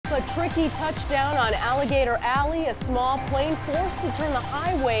A tricky touchdown on Alligator Alley, a small plane forced to turn the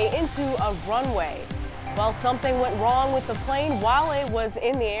highway into a runway. Well, something went wrong with the plane while it was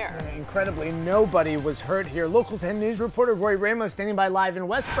in the air. Incredibly, nobody was hurt here. Local 10 News reporter Roy Ramos standing by live in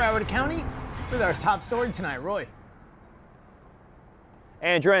West Broward County with our top story tonight. Roy.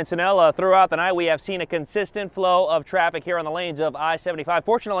 Andrew and Sanella, throughout the night we have seen a consistent flow of traffic here on the lanes of I-75.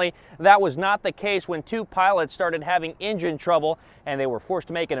 Fortunately, that was not the case when two pilots started having engine trouble and they were forced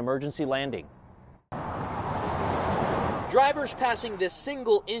to make an emergency landing. Drivers passing this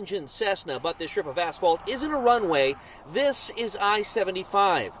single-engine Cessna, but this strip of asphalt isn't a runway. This is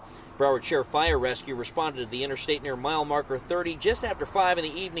I-75. Broward Sheriff Fire Rescue responded to the interstate near mile marker 30 just after 5 in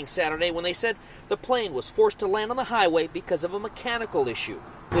the evening Saturday when they said the plane was forced to land on the highway because of a mechanical issue.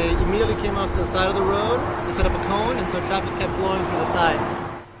 They immediately came off to the side of the road. They set up a cone, and so traffic kept flowing through the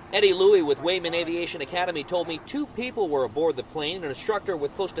side. Eddie Louie with Wayman Aviation Academy told me 2 people were aboard the plane, an instructor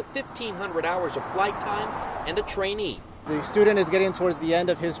with close to 1,500 hours of flight time and a trainee. The student is getting towards the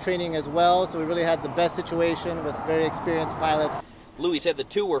end of his training as well, so we really had the best situation with very experienced pilots. Louis said the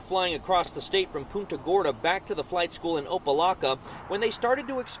two were flying across the state from Punta Gorda back to the flight school in Opelika when they started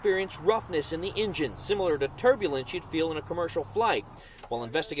to experience roughness in the engine, similar to turbulence you'd feel in a commercial flight. While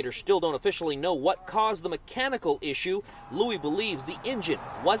investigators still don't officially know what caused the mechanical issue, Louis believes the engine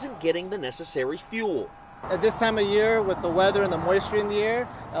wasn't getting the necessary fuel. At this time of year, with the weather and the moisture in the air,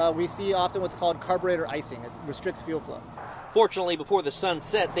 we see often what's called carburetor icing. It restricts fuel flow. Fortunately, before the sun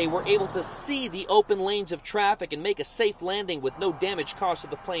set, they were able to see the open lanes of traffic and make a safe landing with no damage caused to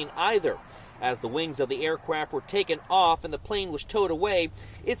the plane either. As the wings of the aircraft were taken off and the plane was towed away,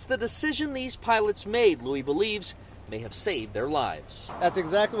 it's the decision these pilots made, Louis believes, may have saved their lives. That's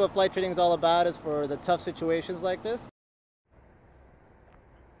exactly what flight training is all about, is for the tough situations like this.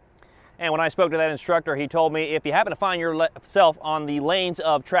 And when I spoke to that instructor, he told me if you happen to find yourself on the lanes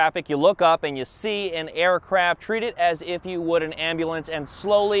of traffic, you look up and you see an aircraft, treat it as if you would an ambulance and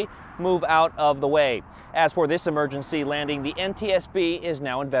slowly move out of the way. As for this emergency landing, the NTSB is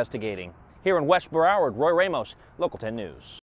now investigating. Here in West Broward, Roy Ramos, Local 10 News.